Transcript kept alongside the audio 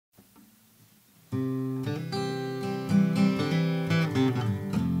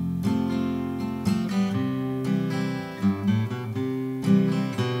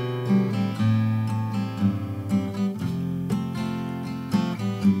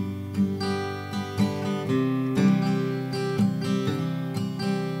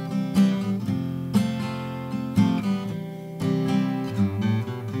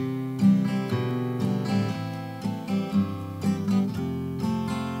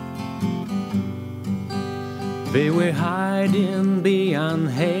They were hiding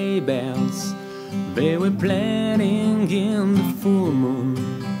behind hay bales. They were planning in the full moon.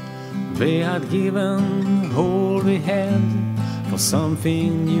 They had given all they had for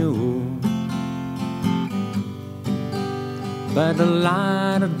something new. But the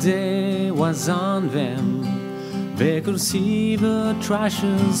light of day was on them. They could see the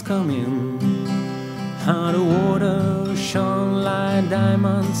trashers coming, and the water shone like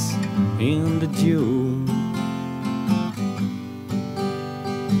diamonds in the dew.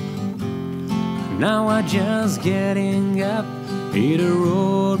 Now I'm just getting up, hit the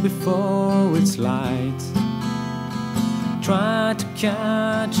road before it's light. Try to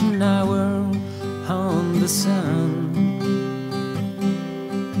catch an hour on the sun.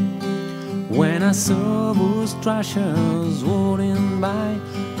 When I saw those trashers rolling by,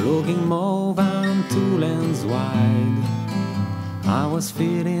 looking more than 2 lanes wide, I was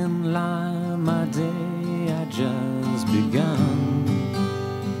feeling like my day had just begun.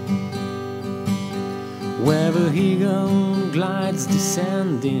 Where the eagle glides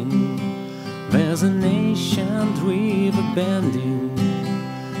descending, there's an ancient river bending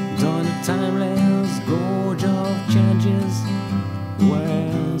down a timeless gorge of changes,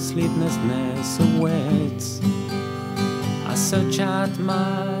 where sleeplessness awaits. I search out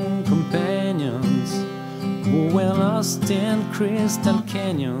my companions who were lost in crystal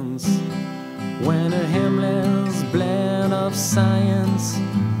canyons, when a aimless blend of science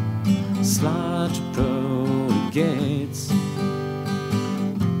sludge gates.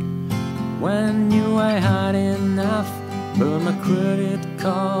 When knew I had enough, burn my credit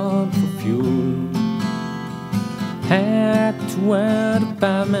card for fuel. Head to where the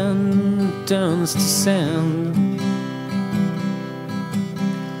pavement turns to sand.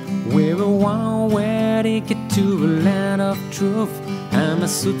 We were one way ticket to the land of truth, and my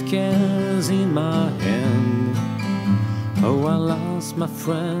suitcase in my hand. Oh, I lost my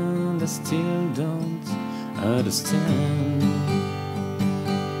friend, I still don't understand.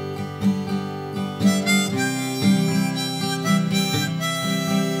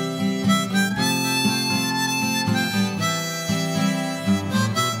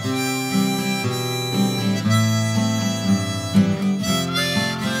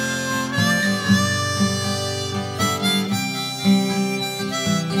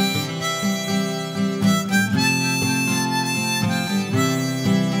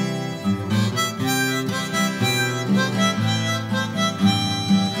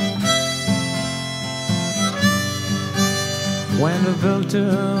 When the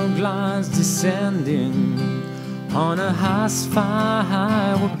vulture glides descending on a asphalt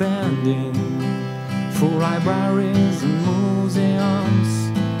highway bending through libraries and museums,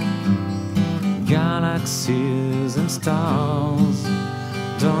 galaxies and stars,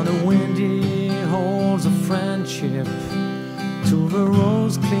 down the windy halls of friendship to the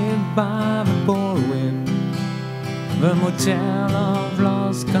rose clipped by the bullwhip, the motel of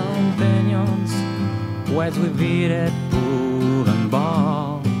lost companions, wet with heated pool and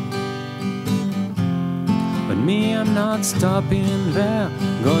bar. But me, I'm not stopping there,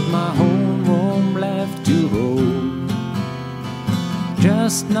 got my own room left to go.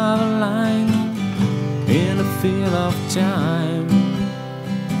 Just another line in the field of time.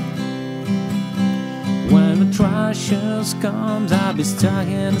 When the trashers comes, I'll be stuck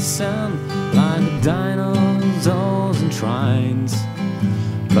in the sun like the dinosaurs and shrines.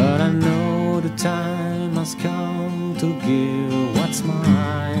 But I know the time has come to give what's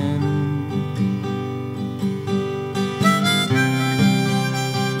mine.